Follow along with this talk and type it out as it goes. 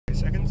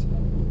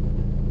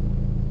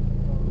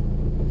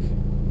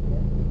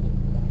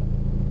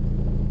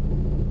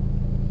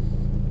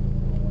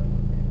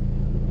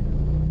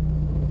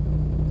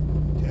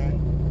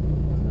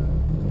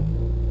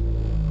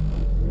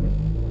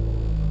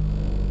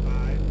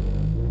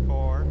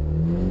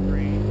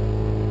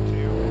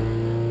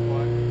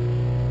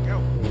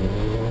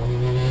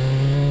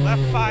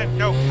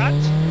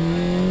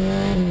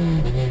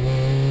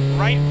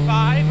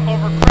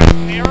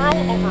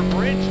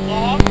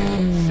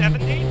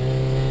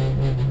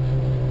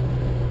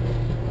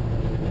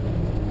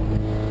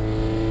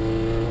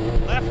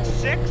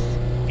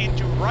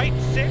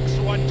6,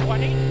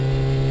 120.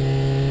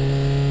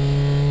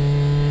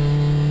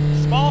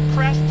 Small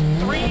crest,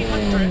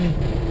 300.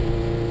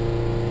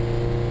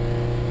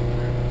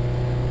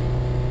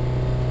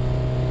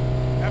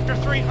 After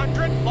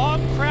 300,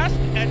 long crest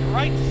and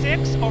right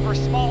 6 over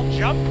small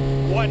jump,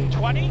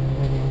 120.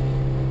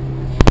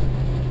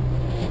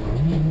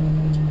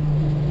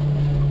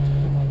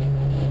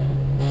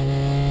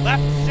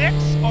 Left 6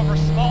 over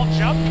small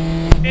jump,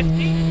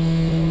 50.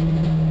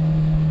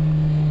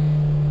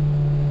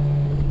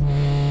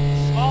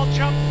 Small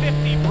jump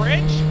 50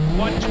 bridge,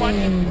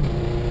 120.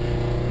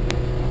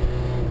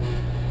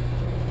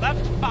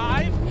 Left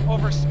 5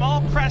 over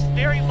small crest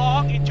very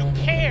long into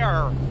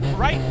care,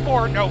 right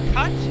 4 no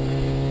cut.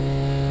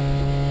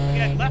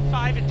 Again, left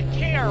 5 into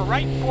care,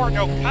 right 4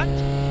 no cut.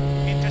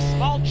 Into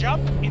small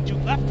jump, into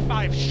left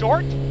 5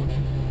 short.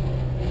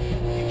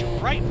 Into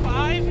right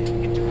 5,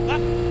 into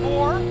left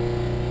 4.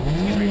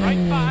 Excuse me,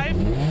 right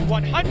 5,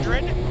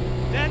 100.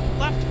 Then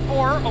left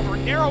 4 over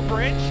narrow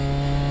bridge.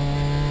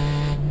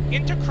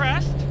 Into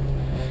crest.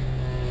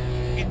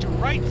 Into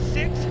right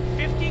 6,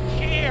 50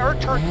 care,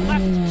 turn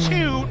left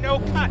 2, no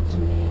cut.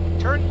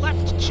 Turn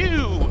left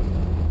 2.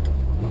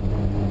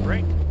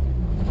 Brake.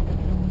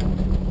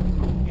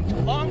 Into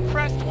long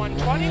crest,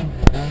 120.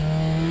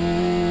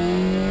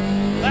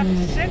 Left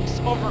 6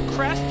 over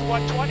crest,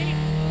 120.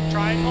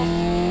 Triangles.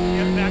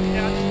 Get it back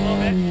down just a little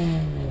bit.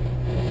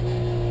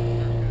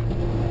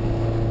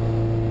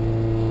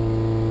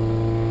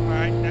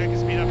 Alright, now you can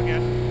speed up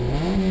again.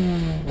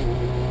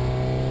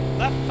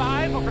 Left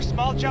 5 over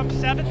small jump,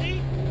 70.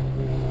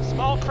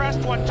 Small crest,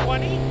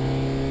 120.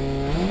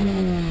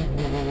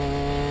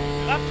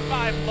 Left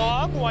 5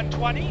 long,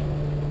 120.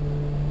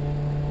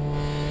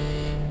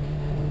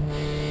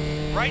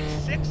 Right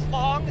 6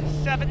 long,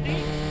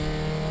 70.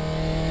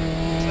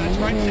 So that's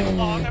right 6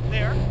 long up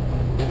there,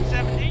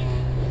 70.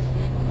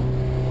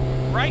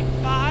 Right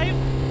 5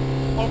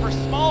 over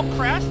small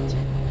crest.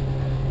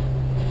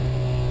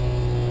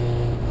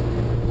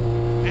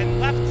 And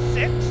left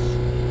 6.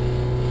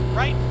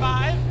 Right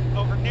 5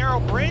 over narrow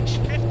bridge,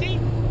 50.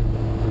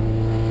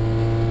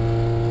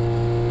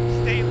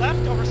 Stay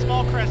left over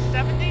small crest,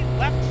 70.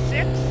 Left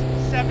 6,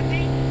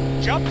 70.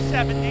 Jump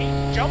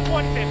 70. Jump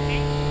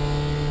 150.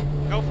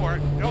 Go for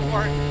it. Go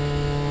for it.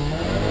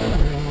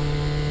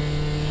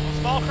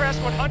 Small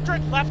crest,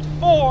 100. Left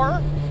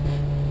 4.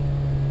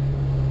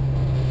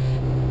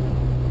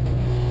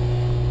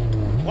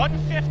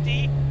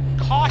 150.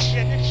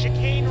 Caution,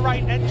 chicane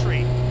right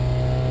entry.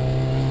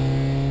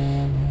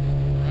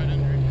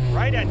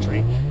 Right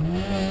entry.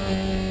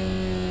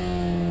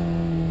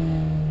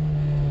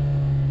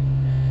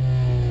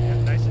 Yeah,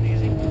 nice and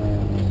easy.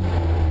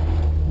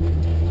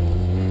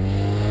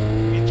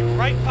 Into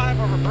right 5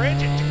 over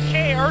bridge, into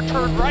care,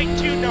 turn right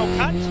 2, no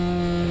cut.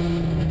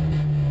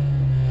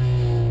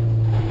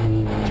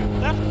 Into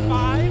left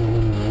 5,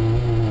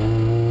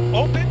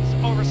 opens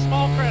over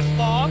small crest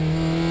long,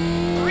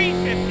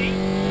 350.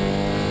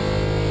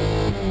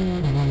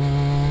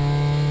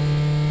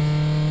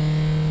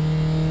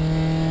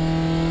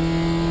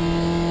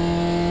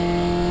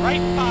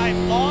 Right 5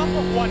 long,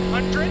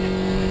 100.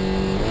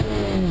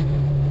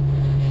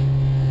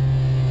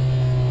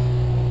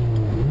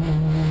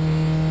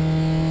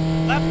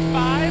 Left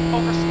 5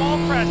 over small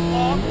crest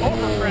long,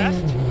 over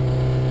crest,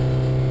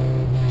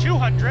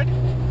 200.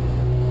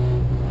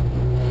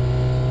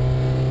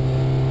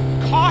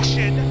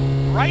 Caution,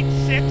 right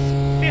 6,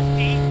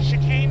 50,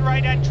 chicane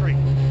right entry.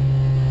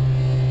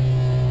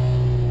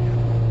 Yeah.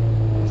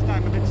 This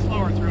time a bit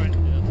slower through it.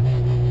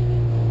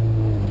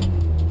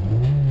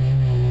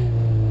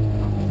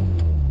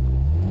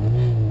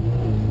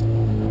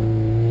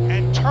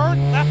 Turn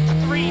left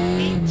 3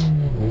 feet.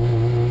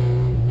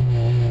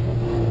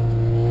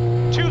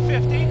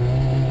 250.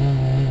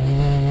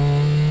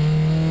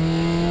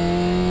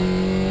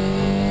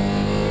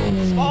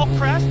 Small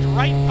crest,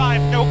 right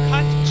 5, no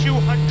cut,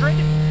 200.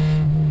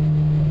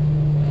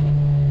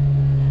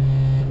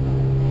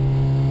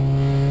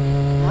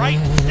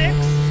 Right 6.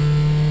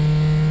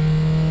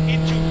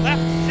 Into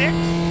left 6.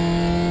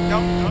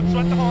 Don't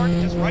sweat the horn,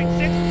 just right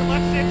 6 into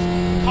left 6.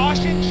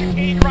 Caution,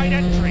 chicane right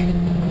entry.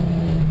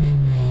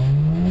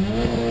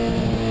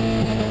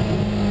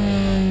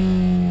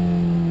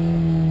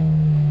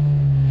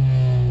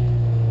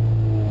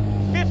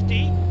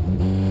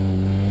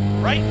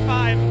 Right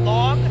 5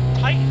 long,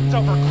 tightens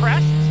over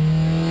crest,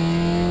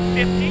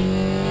 50.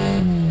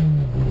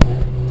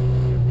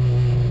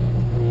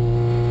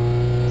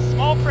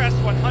 Small crest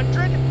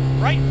 100,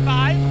 right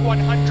 5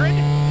 100.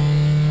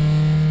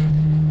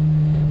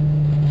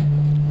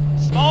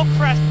 Small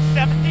crest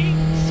 70,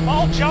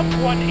 small jump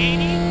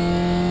 180.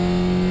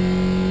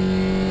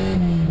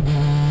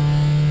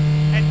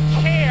 And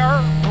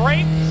care,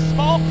 brake,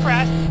 small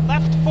crest,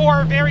 left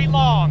 4 very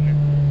long.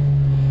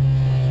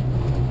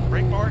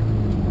 Brake board.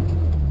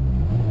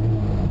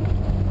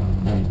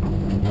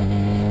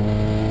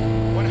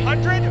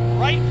 100,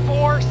 right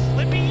 4,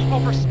 slippy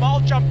over small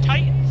jump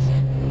tightens.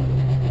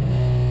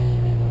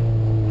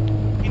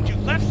 Into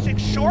left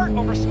 6 short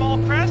over small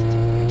crest.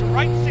 Into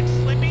right 6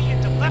 slippy,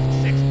 into left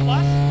 6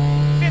 plus,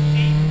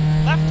 50,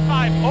 left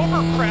 5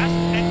 over crest,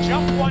 and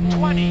jump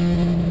 120.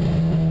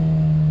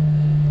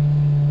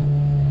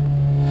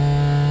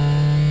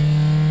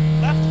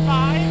 Left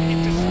 5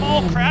 into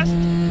small crest,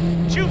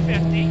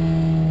 250.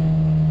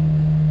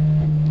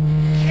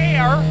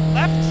 Care,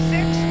 left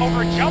 6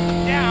 over jump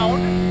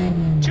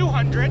down,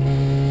 200.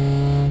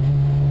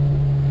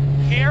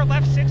 Care,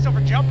 left 6 over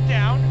jump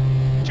down,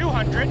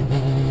 200.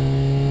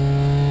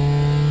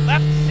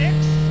 Left 6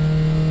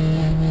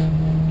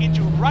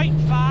 into right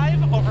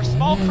 5 over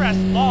small crest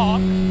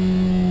long,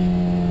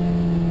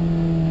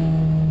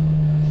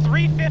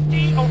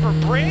 350 over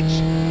bridge,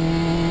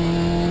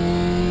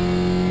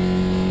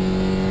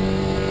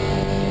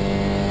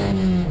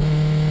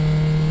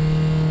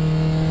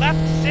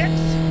 left 6,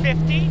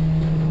 50,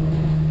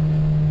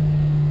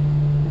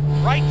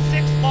 right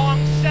 6 long,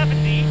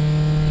 70,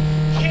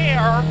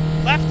 care,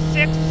 left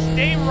 6,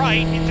 stay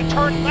right into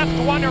turn left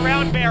 1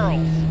 around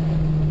barrels.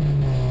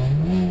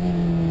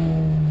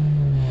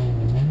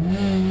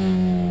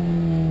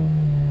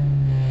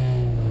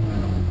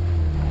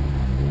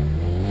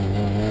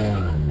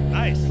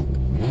 Nice.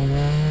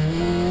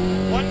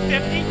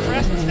 150,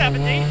 crest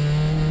 70.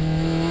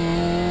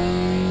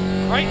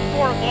 Right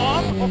 4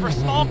 long over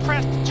small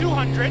crest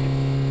 200.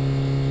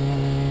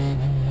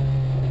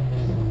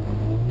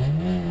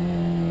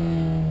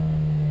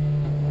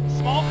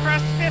 Small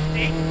crest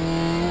 50.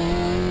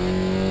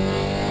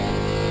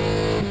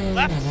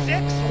 Left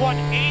 6,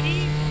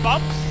 180,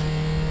 bumps.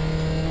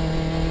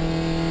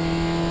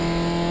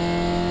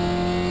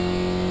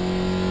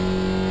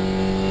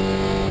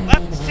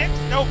 Left 6,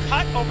 no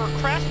cut over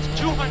crest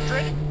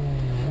 200.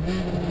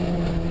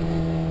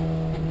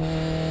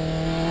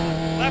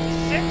 Left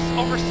 6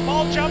 over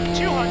small jump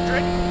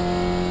 200.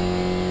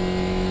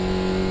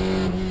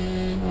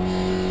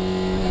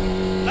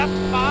 Left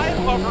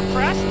 5 over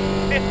crest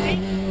 50.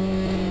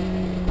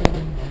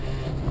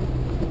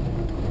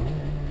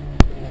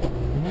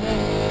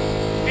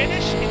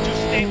 Finish into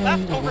stay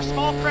left over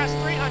small crest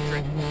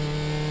 300.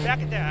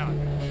 Back it down.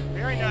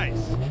 Very nice.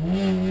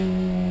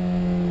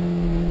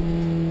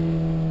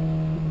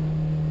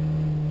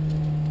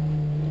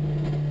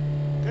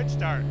 Good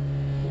start.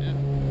 Yeah.